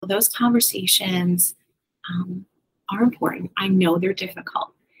those conversations are important. I know they're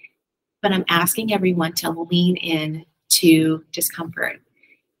difficult, but I'm asking everyone to lean in to discomfort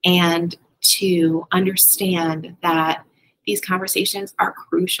and to understand that these conversations are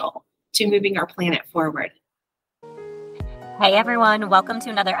crucial to moving our planet forward. Hey everyone, welcome to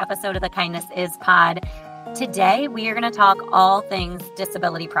another episode of the Kindness Is Pod. Today we are going to talk all things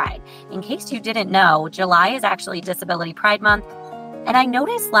Disability Pride. In case you didn't know, July is actually Disability Pride Month. And I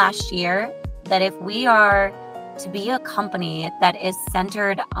noticed last year that if we are to be a company that is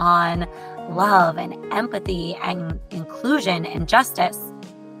centered on love and empathy and inclusion and justice,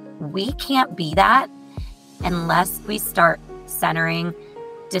 we can't be that unless we start centering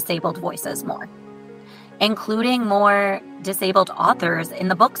disabled voices more, including more disabled authors in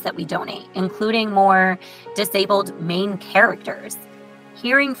the books that we donate, including more disabled main characters,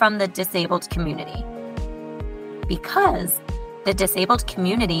 hearing from the disabled community. Because the disabled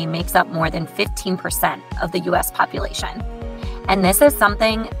community makes up more than 15% of the US population. And this is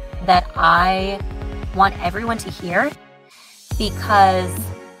something that I want everyone to hear, because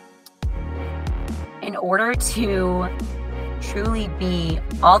in order to truly be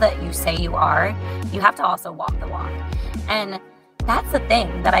all that you say you are, you have to also walk the walk. And that's the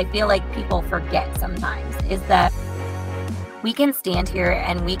thing that I feel like people forget sometimes, is that we can stand here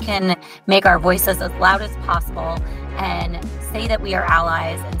and we can make our voices as loud as possible and say that we are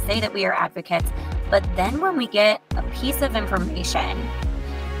allies and say that we are advocates. But then when we get a piece of information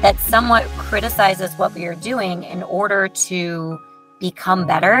that somewhat criticizes what we are doing in order to become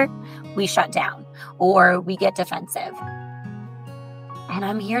better, we shut down or we get defensive. And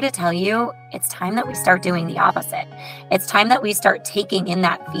I'm here to tell you, it's time that we start doing the opposite. It's time that we start taking in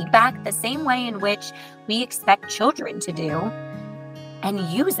that feedback the same way in which we expect children to do and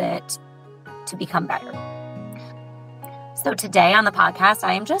use it to become better. So today on the podcast,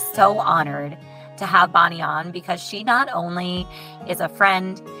 I am just so honored to have Bonny on, because she not only is a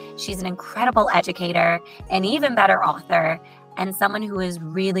friend, she's an incredible educator, an even better author, and someone who is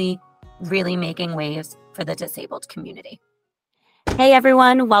really, really making waves for the disabled community. Hey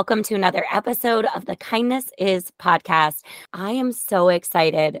everyone, welcome to another episode of the Kindness Is podcast. I am so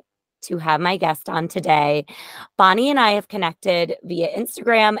excited to have my guest on today. Bonny and I have connected via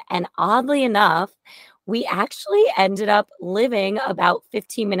Instagram, and oddly enough, we actually ended up living about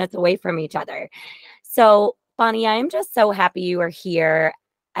 15 minutes away from each other. So Bonny, I am just so happy you are here.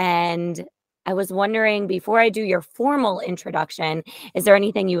 And I was wondering, before I do your formal introduction, is there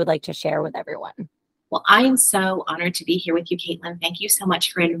anything you would like to share with everyone? Well, I am so honored to be here with you, Caitlin. Thank you so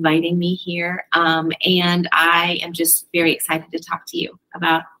much for inviting me here. And I am just very excited to talk to you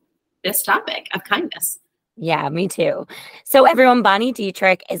about this topic of kindness. Yeah, me too. So everyone, Bonny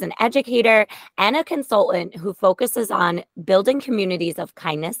Dieterich is an educator and a consultant who focuses on building communities of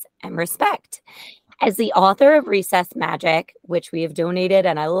kindness and respect. As the author of Recess Magic, which we have donated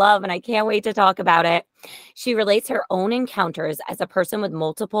and I love and I can't wait to talk about it, she relates her own encounters as a person with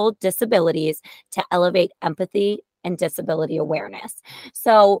multiple disabilities to elevate empathy and disability awareness.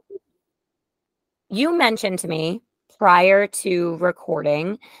 So you mentioned to me prior to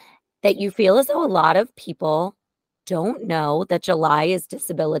recording that you feel as though a lot of people don't know that July is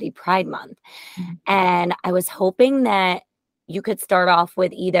Disability Pride Month. Mm-hmm. And I was hoping that you could start off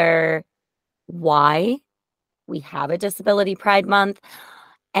with either why we have a Disability Pride Month,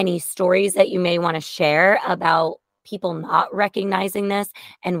 any stories that you may want to share about people not recognizing this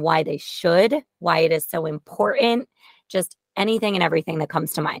and why they should, why it is so important, just anything and everything that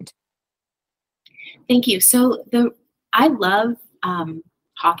comes to mind. Thank you. So I love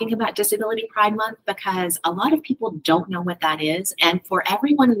talking about Disability Pride Month, because a lot of people don't know what that is. And for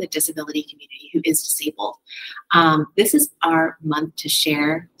everyone in the disability community who is disabled, this is our month to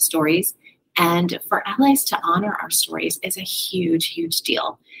share stories. And for allies to honor our stories is a huge, huge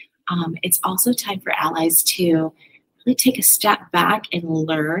deal. It's also time for allies to really take a step back and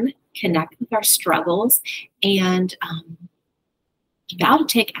learn, connect with our struggles, and vow to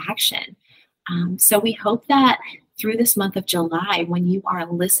take action. So we hope that through this month of July, when you are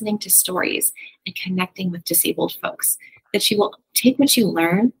listening to stories and connecting with disabled folks, that you will take what you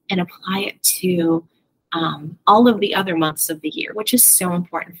learn and apply it to all of the other months of the year, which is so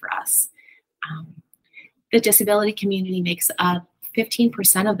important for us. The disability community makes up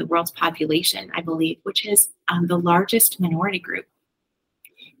 15% of the world's population, I believe, which is the largest minority group.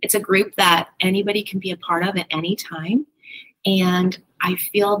 It's a group that anybody can be a part of at any time. And I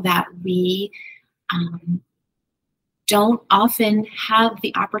feel that we don't often have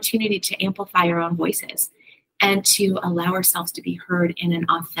the opportunity to amplify our own voices and to allow ourselves to be heard in an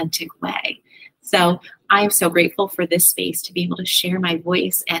authentic way. So I am so grateful for this space to be able to share my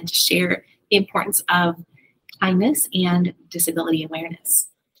voice and to share the importance of kindness and disability awareness.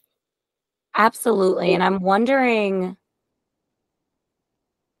 Absolutely. And I'm wondering,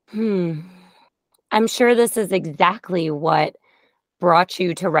 I'm sure this is exactly what brought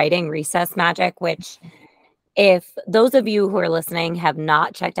you to writing Recess Magic, which, if those of you who are listening have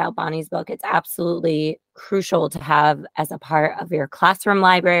not checked out Bonny's book, it's absolutely crucial to have as a part of your classroom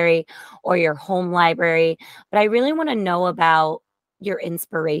library or your home library. But I really want to know about your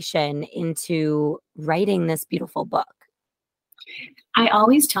inspiration into writing this beautiful book. I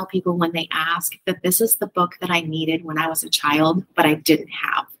always tell people when they ask that this is the book that I needed when I was a child, but I didn't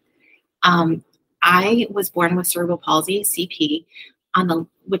have. I was born with cerebral palsy, CP,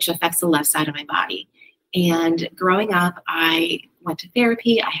 which affects the left side of my body. And growing up, I went to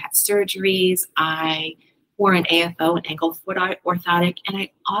therapy. I had surgeries. I wore an AFO, an ankle foot orthotic, and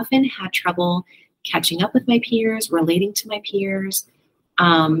I often had trouble catching up with my peers, relating to my peers,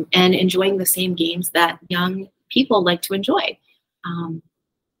 and enjoying the same games that young people like to enjoy.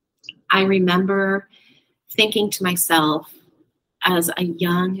 I remember thinking to myself as a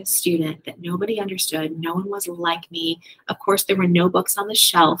young student that nobody understood, no one was like me. Of course, there were no books on the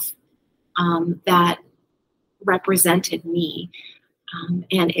shelf that represented me.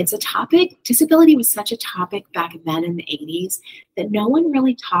 And it's a topic, disability was such a topic back then in the 80s that no one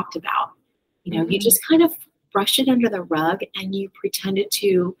really talked about. You just kind of brushed it under the rug and you pretended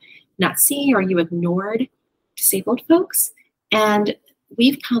to not see, or you ignored disabled folks. And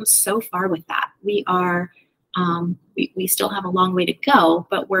we've come so far with that. We are, we still have a long way to go,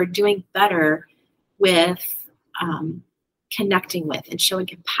 but we're doing better with connecting with and showing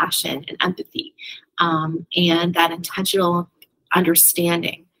compassion and empathy, and that intentional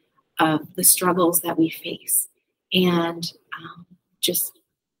understanding of the struggles that we face. And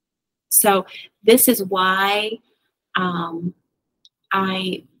so this is why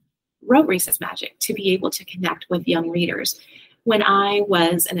I wrote Recess Magic, to be able to connect with young readers. When I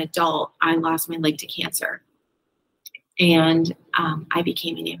was an adult, I lost my leg to cancer, and I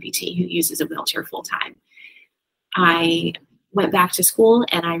became an amputee who uses a wheelchair full time. I went back to school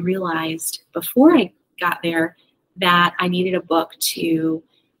and I realized before I got there that I needed a book to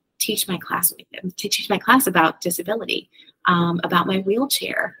teach my class about disability, about my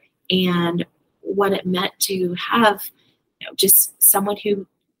wheelchair, and what it meant to have just someone who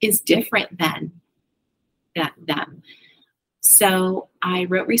is different than them. So I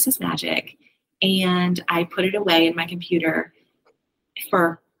wrote Recess Magic and I put it away in my computer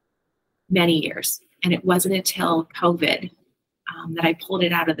for many years. And it wasn't until COVID that I pulled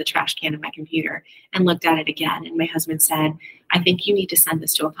it out of the trash can of my computer and looked at it again. And my husband said, I think you need to send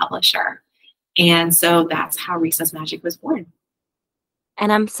this to a publisher. And so that's how Recess Magic was born.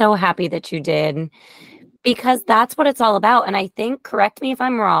 And I'm so happy that you did, because that's what it's all about. And I think, correct me if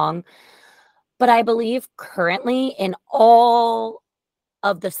I'm wrong, but I believe currently in all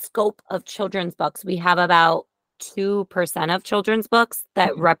of the scope of children's books, we have about 2% of children's books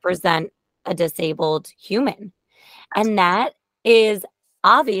that represent a disabled human. And that is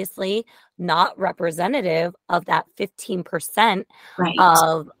obviously not representative of that 15% Right.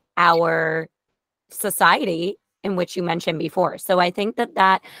 of our society in which you mentioned before. So I think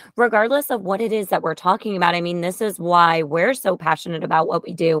that regardless of what it is that we're talking about, I mean, this is why we're so passionate about what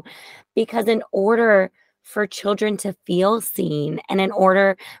we do, because in order for children to feel seen, and in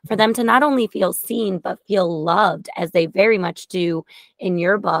order for them to not only feel seen, but feel loved, as they very much do in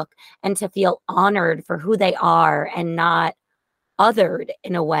your book, and to feel honored for who they are and not othered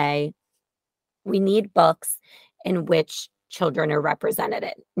in a way, we need books in which children are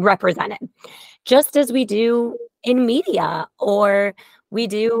represented, just as we do in media, or we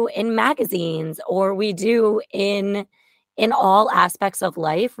do in magazines, or we do in all aspects of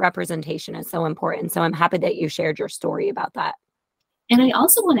life. Representation is so important. So I'm happy that you shared your story about that. And I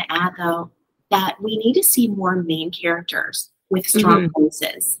also want to add, though, that we need to see more main characters with strong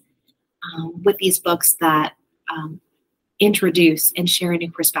voices with these books that introduce and share a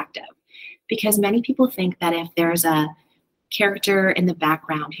new perspective. Because many people think that if there's a character in the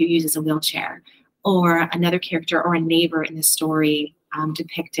background who uses a wheelchair, or another character or a neighbor in the story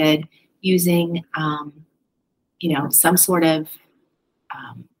depicted using, some sort of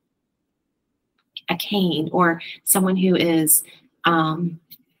a cane, or someone who is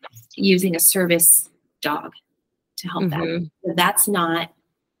using a service dog to help them. That's not,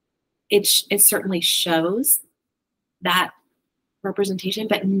 it certainly shows that representation,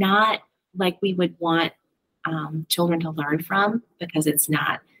 but not like we would want children to learn from, because it's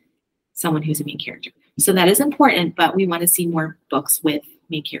not someone who's a main character. So that is important, but we want to see more books with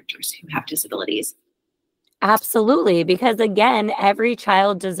main characters who have disabilities. Absolutely. Because again, every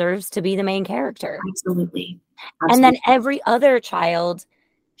child deserves to be the main character. Absolutely. And then every other child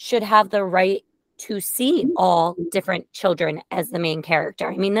should have the right to see all different children as the main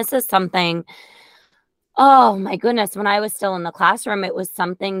character. I mean, this is something, oh my goodness, when I was still in the classroom, it was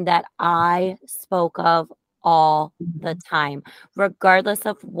something that I spoke of all the time, regardless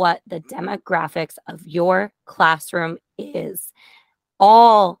of what the demographics of your classroom is.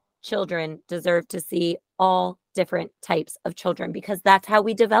 All children deserve to see all different types of children because that's how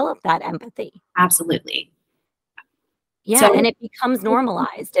we develop that empathy. Absolutely. Yeah, and it becomes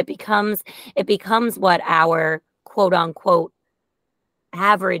normalized. It becomes what our quote unquote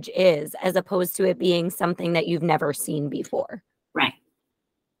average is, as opposed to it being something that you've never seen before. Right.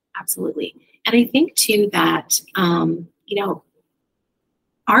 Absolutely. And I think too that,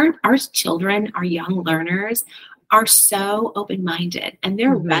 our children, our young learners are so open-minded and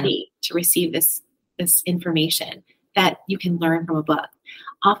they're ready to receive this information that you can learn from a book.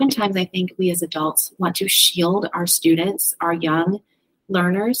 Oftentimes, I think we as adults want to shield our students, our young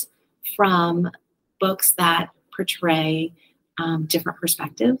learners, from books that portray different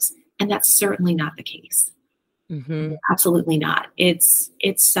perspectives, and that's certainly not the case. Absolutely not. It's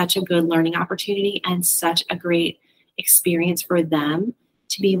such a good learning opportunity and such a great experience for them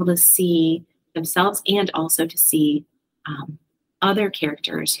to be able to see themselves and also to see other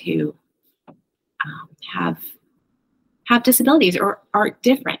characters who have disabilities or are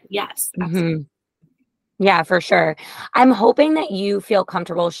different. Yes. Yeah, for sure. I'm hoping that you feel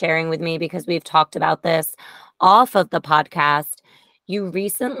comfortable sharing with me because we've talked about this off of the podcast. You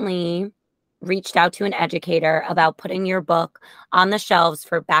recently reached out to an educator about putting your book on the shelves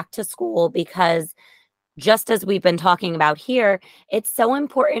for back to school because just as we've been talking about here, it's so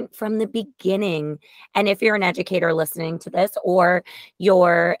important from the beginning. And if you're an educator listening to this or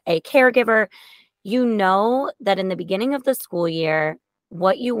you're a caregiver, you know that in the beginning of the school year,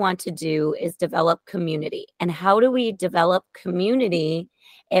 what you want to do is develop community. And how do we develop community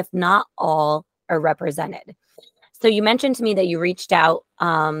if not all are represented? So you mentioned to me that you reached out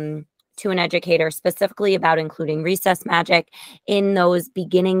to an educator specifically about including recess magic in those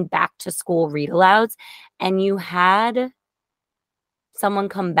beginning back to school read alouds. And you had someone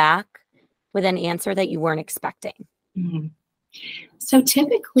come back with an answer that you weren't expecting. So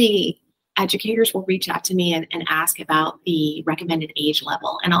typically, educators will reach out to me and ask about the recommended age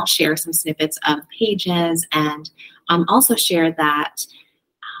level. And I'll share some snippets of pages and also share that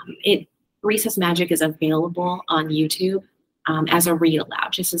Recess Magic is available on YouTube as a read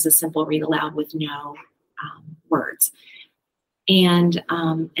aloud, just as a simple read aloud with no words. And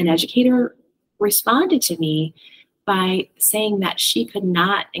an educator responded to me by saying that she could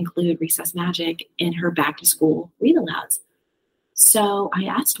not include Recess Magic in her back to school read alouds. So I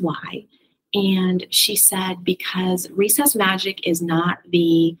asked why. And she said, because Recess Magic is not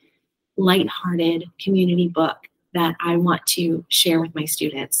the lighthearted community book that I want to share with my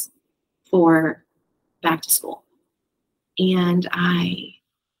students for back to school. And I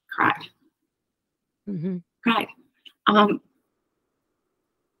cried. Cried. I'm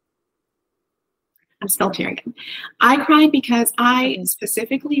still tearing. I cried because I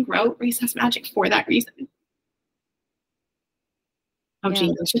specifically wrote Recess Magic for that reason. Oh,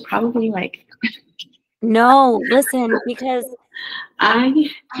 geez, I should probably No, listen, because I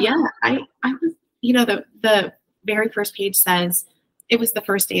was, the very first page says it was the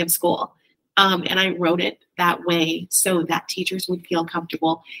first day of school. And I wrote it that way so that teachers would feel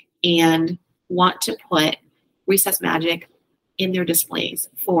comfortable and want to put Recess Magic in their displays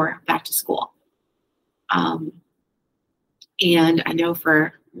for back to school. And I know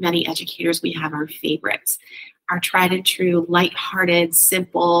for many educators, we have our favorites, our tried and true, lighthearted,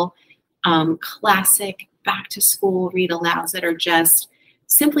 simple, classic back to school read alouds that are just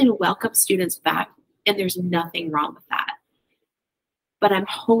simply to welcome students back. And there's nothing wrong with that. But I'm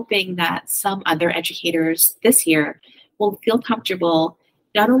hoping that some other educators this year will feel comfortable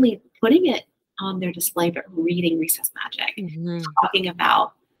not only putting it on their display, but reading Recess Magic, talking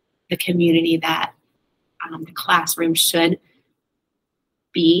about the community that the classroom should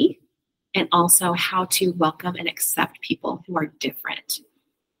be, and also how to welcome and accept people who are different.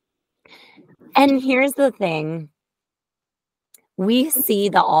 And here's the thing. We see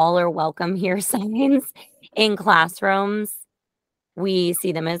the all are welcome here signs in classrooms. We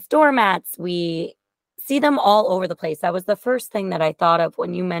see them as doormats. We see them all over the place. That was the first thing that I thought of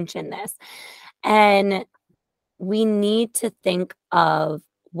when you mentioned this. And we need to think of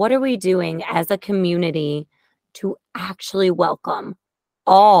what are we doing as a community to actually welcome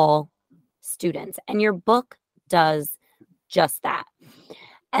all students. And your book does just that.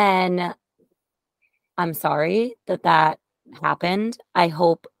 And I'm sorry that that happened. I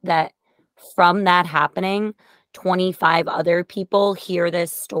hope that from that happening, 25 other people hear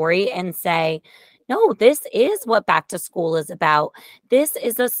this story and say, no, this is what back to school is about. This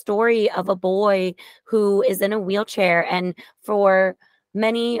is a story of a boy who is in a wheelchair and for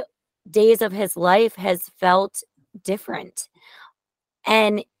many days of his life has felt different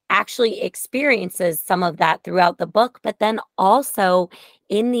and actually experiences some of that throughout the book, but then also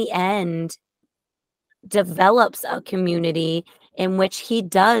in the end develops a community in which he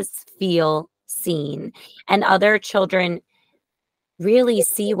does feel seen and other children really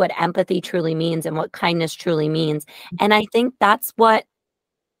see what empathy truly means and what kindness truly means. And I think that's what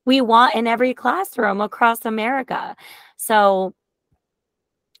we want in every classroom across America. So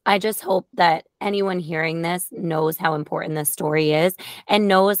I just hope that anyone hearing this knows how important this story is and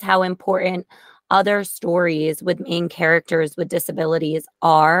knows how important other stories with main characters with disabilities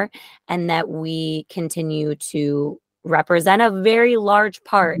are, and that we continue to represent a very large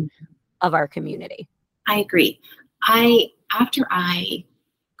part of our community. I agree. After I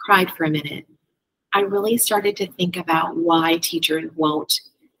cried for a minute, I really started to think about why teachers won't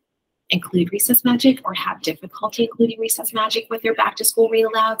include recess magic or have difficulty including recess magic with their back to school read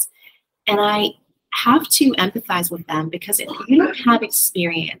alouds. And I have to empathize with them, because if you don't have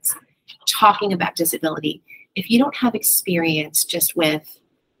experience talking about disability, if you don't have experience just with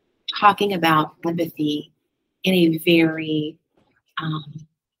talking about empathy in a very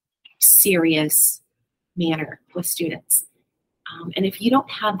serious manner with students, and if you don't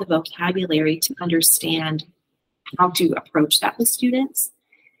have the vocabulary to understand how to approach that with students,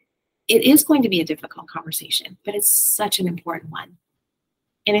 it is going to be a difficult conversation, but it's such an important one.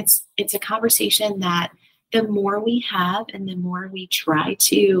 And it's a conversation that the more we have and the more we try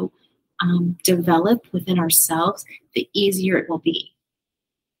to develop within ourselves, the easier it will be.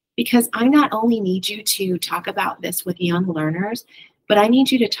 Because I not only need you to talk about this with young learners, but I need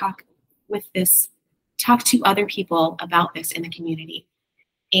you to talk to other people about this in the community,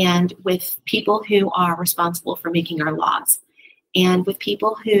 and with people who are responsible for making our laws, and with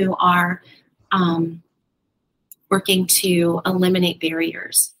people who are working to eliminate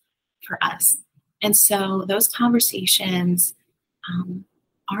barriers for us. And so those conversations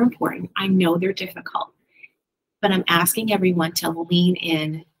are important. I know they're difficult, but I'm asking everyone to lean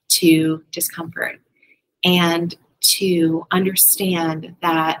in to discomfort and to understand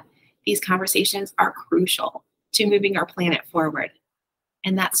that these conversations are crucial to moving our planet forward.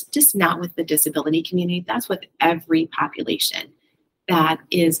 And that's just not with the disability community. That's with every population that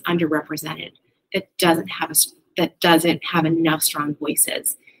is underrepresented, that doesn't have enough strong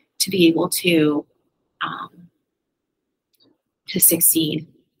voices to be able to succeed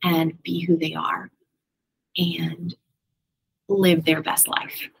and be who they are and live their best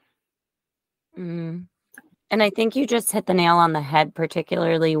life. Mm. And I think you just hit the nail on the head,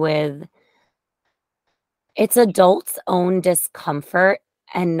 particularly with it's adults' own discomfort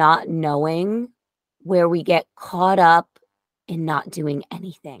and not knowing, where we get caught up in not doing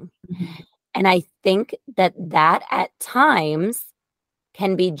anything. Mm-hmm. And I think that at times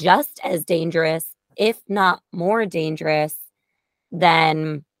can be just as dangerous, if not more dangerous,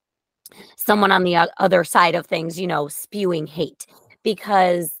 than someone on the other side of things, spewing hate,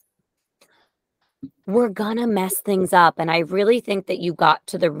 because we're gonna mess things up. And I really think that you got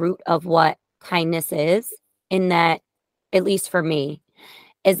to the root of what kindness is, in that, at least for me,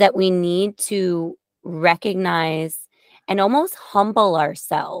 is that we need to recognize and almost humble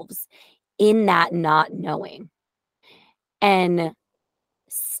ourselves in that not knowing, and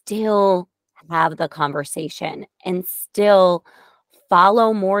still have the conversation and still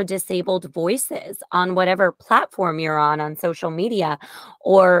follow more disabled voices on whatever platform you're on social media,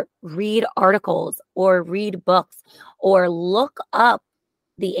 or read articles or read books or look up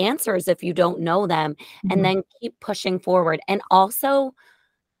the answers if you don't know them, and then keep pushing forward. And also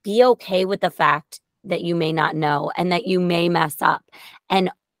be okay with the fact that you may not know and that you may mess up,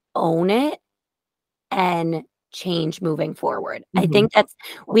 and own it and change moving forward. I think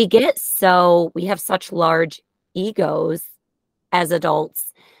we have such large egos as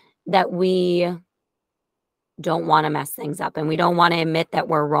adults that we don't want to mess things up, and we don't want to admit that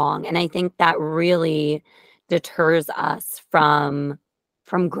we're wrong. And I think that really deters us from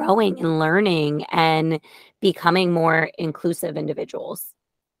growing and learning and becoming more inclusive individuals.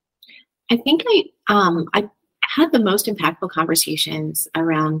 I think I had the most impactful conversations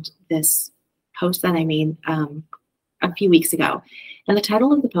around this post that I made a few weeks ago. And the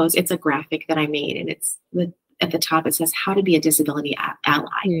title of the post, it's a graphic that I made, and at the top it says how to be a disability ally.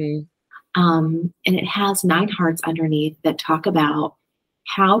 And it has 9 hearts underneath that talk about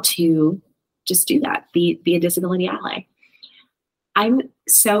how to just do that, be a disability ally. I'm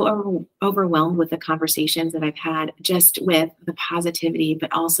so overwhelmed with the conversations that I've had, just with the positivity,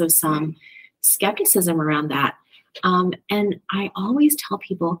 but also some skepticism around that. And I always tell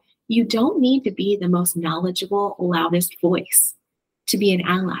people, you don't need to be the most knowledgeable, loudest voice to be an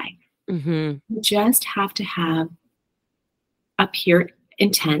ally. Mm-hmm. You just have to have a pure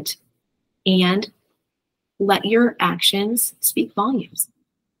intent and let your actions speak volumes.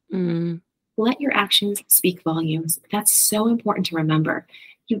 Mm-hmm. Let your actions speak volumes. That's so important to remember.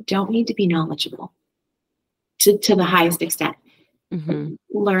 You don't need to be knowledgeable to the highest extent. Mm-hmm.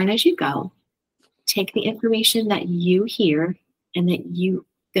 Learn as you go. Take the information that you hear and that you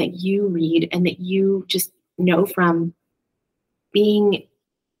read and that you just know from being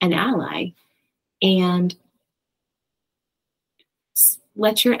an ally, and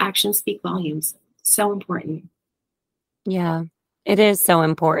let your actions speak volumes. So important. Yeah, it is so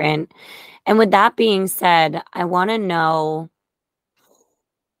important. And with that being said, I want to know,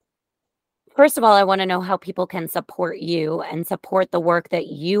 first of all, I want to know how people can support you and support the work that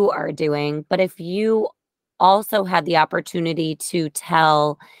you are doing. But if you also had the opportunity to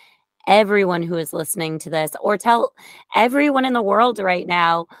tell everyone who is listening to this, or tell everyone in the world right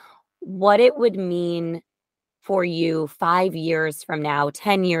now, what it would mean for you 5 years from now,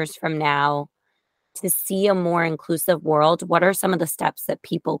 10 years from now, to see a more inclusive world, what are some of the steps that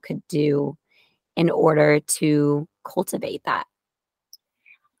people could do in order to cultivate that?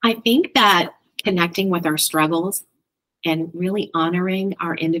 I think that connecting with our struggles and really honoring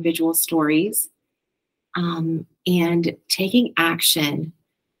our individual stories, and taking action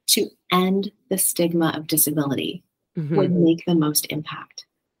to end the stigma of disability would make the most impact.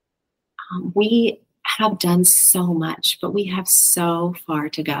 We have done so much, but we have so far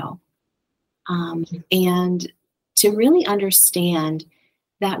to go. And to really understand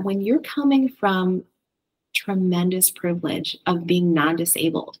that when you're coming from tremendous privilege of being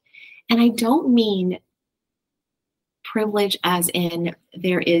non-disabled, and I don't mean privilege as in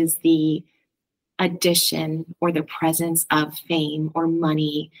there is the addition or the presence of fame or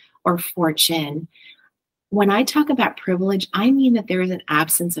money or fortune. When I talk about privilege, I mean that there is an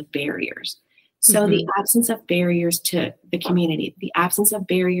absence of barriers. So the absence of barriers to the community, the absence of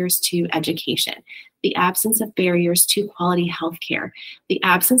barriers to education, the absence of barriers to quality healthcare, the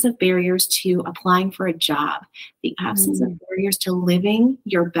absence of barriers to applying for a job, the absence of barriers to living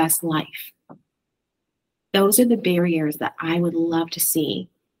your best life. Those are the barriers that I would love to see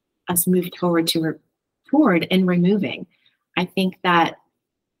us move toward in removing. I think that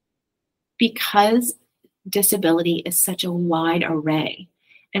because disability is such a wide array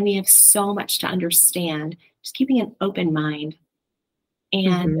and we have so much to understand, just keeping an open mind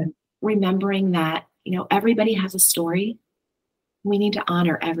and remembering that, everybody has a story. We need to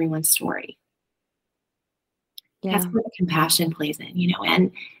honor everyone's story. Yeah. That's where the compassion plays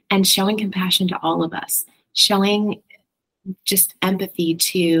in, and showing compassion to all of us, showing just empathy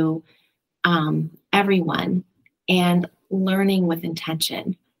to everyone, and learning with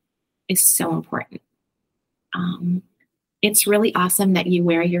intention is so important. It's really awesome that you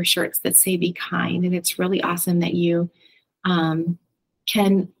wear your shirts that say "Be kind," and it's really awesome that you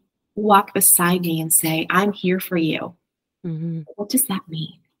can walk beside me and say, "I'm here for you." What does that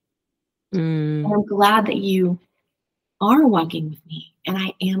mean? And I'm glad that you are walking with me, and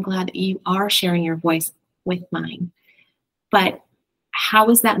I am glad that you are sharing your voice with mine. But how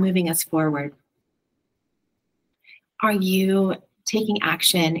is that moving us forward? Are you taking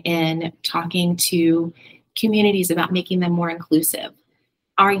action in talking to communities about making them more inclusive?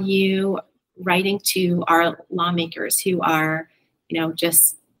 Are you writing to our lawmakers who are,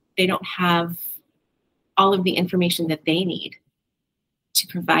 they don't have all of the information that they need to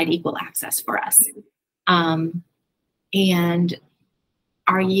provide equal access for us? And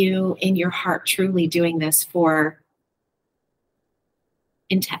are you in your heart truly doing this for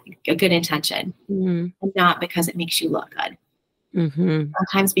a good intention, and not because it makes you look good?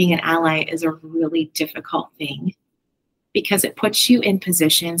 Sometimes being an ally is a really difficult thing because it puts you in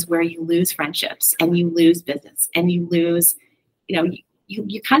positions where you lose friendships and you lose business and you lose,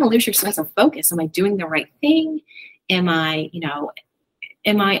 you kind of lose your sense of focus. Am I doing the right thing? Am I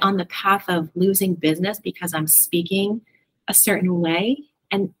on the path of losing business because I'm speaking a certain way?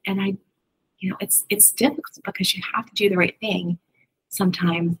 And I, it's difficult because you have to do the right thing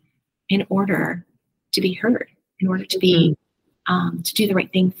sometimes in order to be heard, in order to be to do the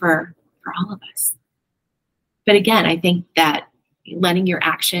right thing for all of us. But again, I think that letting your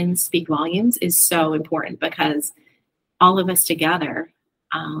actions speak volumes is so important because all of us together,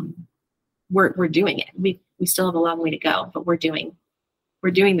 we're doing it. We still have a long way to go, but we're doing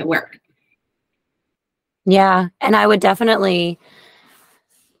we're doing the work. Yeah. And I would definitely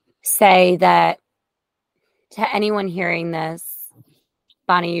say that to anyone hearing this,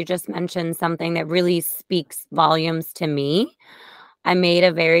 Bonnie, you just mentioned something that really speaks volumes to me. I made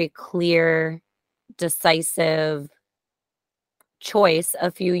a very clear, decisive choice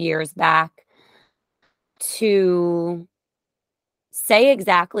a few years back to say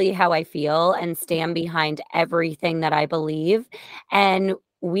exactly how I feel and stand behind everything that I believe. And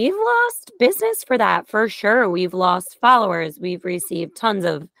we've lost business for that, for sure. We've lost followers. We've received tons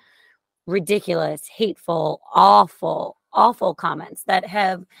of ridiculous, hateful, awful, awful comments that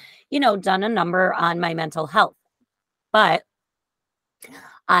have, done a number on my mental health. But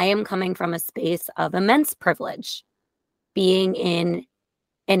I am coming from a space of immense privilege, being in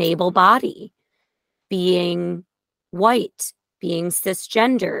an able body, being white, being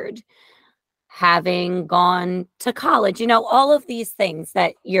cisgendered, having gone to college, all of these things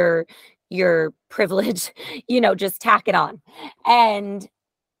that your privilege, just tack it on. And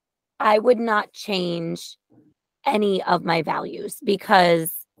I would not change any of my values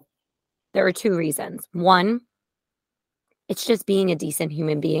because there are two reasons. One, it's just being a decent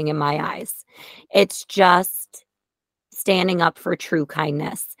human being in my eyes. It's just standing up for true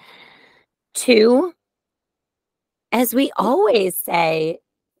kindness. Two, as we always say,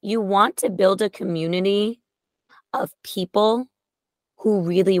 you want to build a community of people who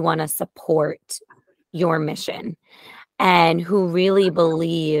really want to support your mission and who really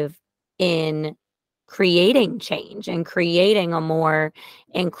believe in creating change and creating a more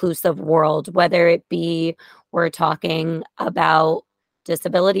inclusive world, whether it be we're talking about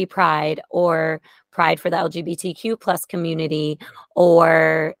disability pride or pride for the LGBTQ plus community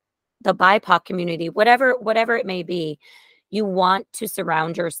or the BIPOC community, whatever it may be. You want to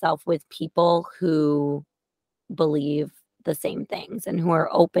surround yourself with people who believe the same things and who are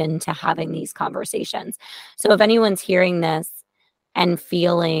open to having these conversations. So if anyone's hearing this and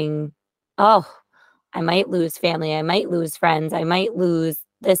feeling, oh, I might lose family, I might lose friends, I might lose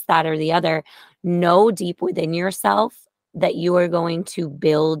this, that, or the other, know deep within yourself that you are going to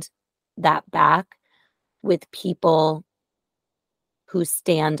build that back with people who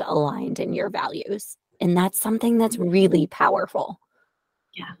stand aligned in your values. And that's something that's really powerful.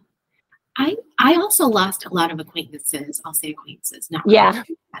 Yeah. I also lost a lot of acquaintances. I'll say acquaintances, not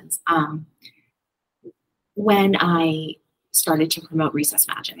friends. When I started to promote Recess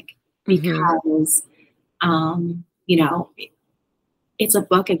Magic, because it's a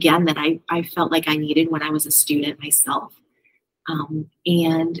book again that I felt like I needed when I was a student myself.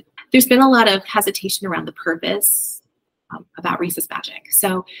 And there's been a lot of hesitation around the purpose about Recess Magic.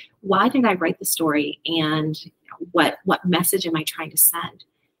 So why did I write the story, and what message am I trying to send?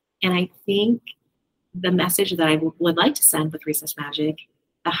 And I think the message that I would like to send with Recess Magic,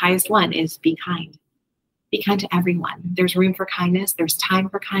 the highest one, is be kind. Be kind to everyone. There's room for kindness. There's time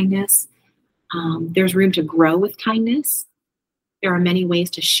for kindness. There's room to grow with kindness. There are many ways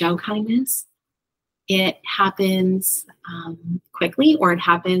to show kindness. It happens quickly, or it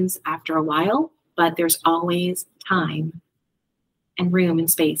happens after a while, but there's always time and room and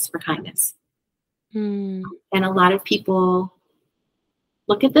space for kindness. And a lot of people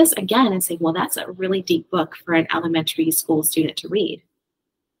look at this again and say, well, that's a really deep book for an elementary school student to read.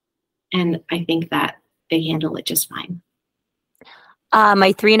 And I think that they handle it just fine.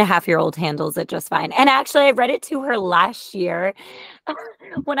 My 3.5-year-old handles it just fine. And actually, I read it to her last year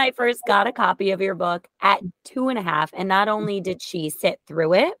when I first got a copy of your book at 2.5. And not only did she sit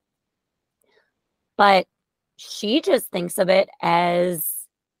through it, but she just thinks of it as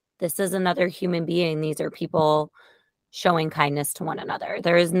this is another human being. These are people showing kindness to one another.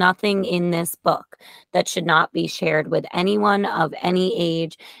 There is nothing in this book that should not be shared with anyone of any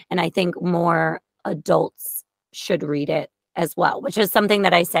age. And I think more adults should read it as well, which is something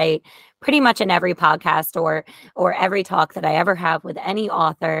that I say pretty much in every podcast or every talk that I ever have with any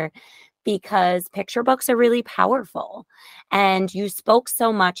author, because picture books are really powerful. And you spoke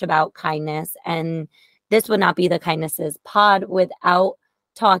so much about kindness, and this would not be the Kindnesses pod without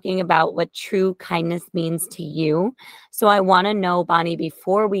talking about what true kindness means to you. So I want to know, Bonnie,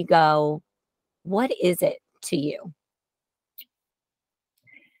 before we go, what is it to you?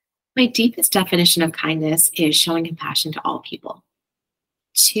 My deepest definition of kindness is showing compassion to all people,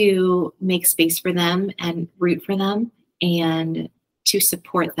 to make space for them and root for them, and to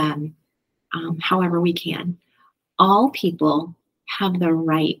support them however we can. All people have the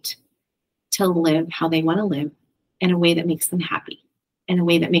right to live how they want to live in a way that makes them happy, in a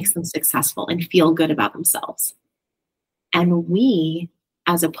way that makes them successful and feel good about themselves. And we,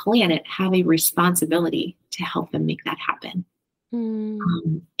 as a planet, have a responsibility to help them make that happen.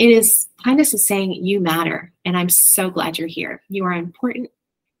 It is kindness is saying you matter, and I'm so glad you're here. You are important,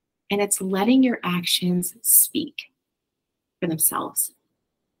 and it's letting your actions speak for themselves.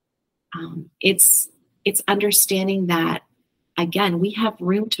 It's understanding that, again, we have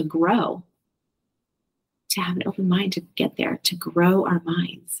room to grow, to have an open mind, to get there, to grow our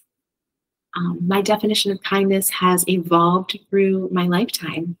minds. My definition of kindness has evolved through my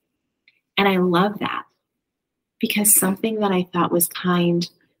lifetime, and I love that, because something that I thought was kind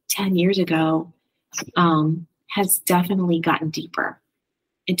 10 years ago has definitely gotten deeper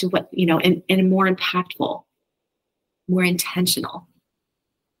into what, and more impactful, more intentional.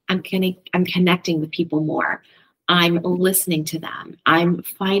 I'm connecting with people more. I'm listening to them. I'm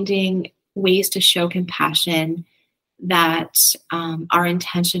finding ways to show compassion that are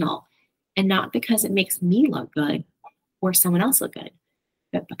intentional, and not because it makes me look good or someone else look good,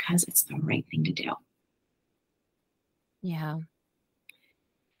 but because it's the right thing to do. Yeah.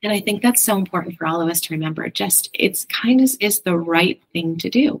 And I think that's so important for all of us to remember. Kindness is the right thing to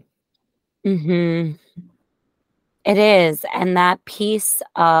do. Mm-hmm. It is. And that piece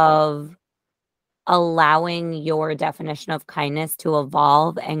of allowing your definition of kindness to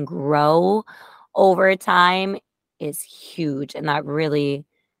evolve and grow over time is huge. And that really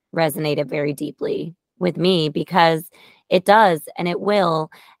resonated very deeply with me, because it does, and it will.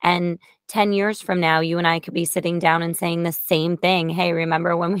 And 10 years from now, you and I could be sitting down and saying the same thing. Hey,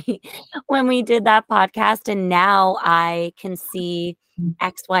 remember when we did that podcast, and now I can see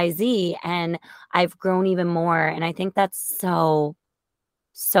XYZ, and I've grown even more. And I think that's so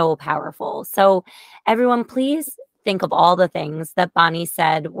powerful. So everyone, please think of all the things that Bonny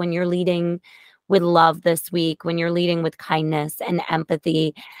said when you're leading with love this week, when you're leading with kindness and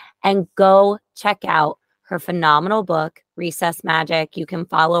empathy, and go check out her phenomenal book, Recess Magic. You can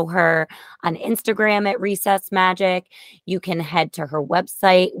follow her on Instagram at Recess Magic. You can head to her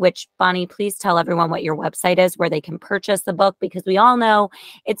website, which, Bonny, please tell everyone what your website is, where they can purchase the book, because we all know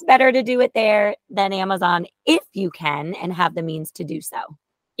it's better to do it there than Amazon if you can and have the means to do so.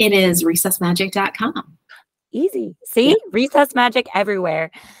 It is recessmagic.com. Easy. See? Yeah. Recess Magic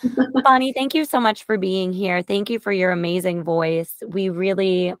everywhere. Bonny, thank you so much for being here. Thank you for your amazing voice. We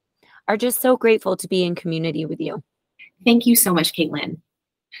really are just so grateful to be in community with you. Thank you so much, Caitlin.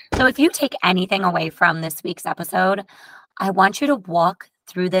 So if you take anything away from this week's episode, I want you to walk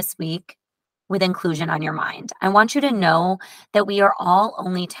through this week with inclusion on your mind. I want you to know that we are all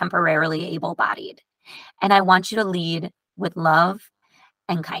only temporarily able-bodied. And I want you to lead with love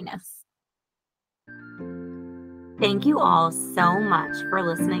and kindness. Thank you all so much for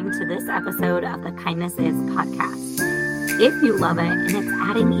listening to this episode of the Kindness Is podcast. If you love it and it's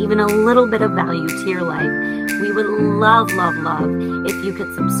adding even a little bit of value to your life, we would love if you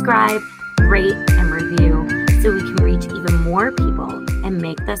could subscribe, rate, and review so we can reach even more people and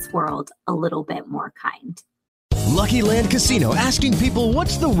make this world a little bit more kind. Lucky Land Casino, asking people,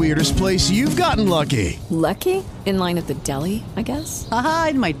 what's the weirdest place you've gotten lucky? Lucky? In line at the deli, I guess? Aha,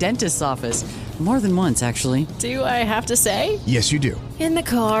 in my dentist's office. More than once, actually. Do I have to say? Yes, you do. In the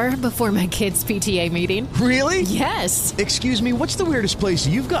car before my kids' PTA meeting. Really? Yes. Excuse me, what's the weirdest place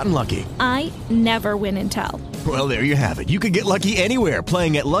you've gotten lucky? I never win and tell. Well, there you have it. You can get lucky anywhere,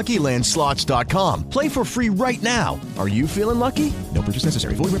 playing at LuckyLandSlots.com. Play for free right now. Are you feeling lucky? No purchase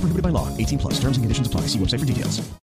necessary. Void where prohibited by law. 18+. Terms and conditions apply. See website for details.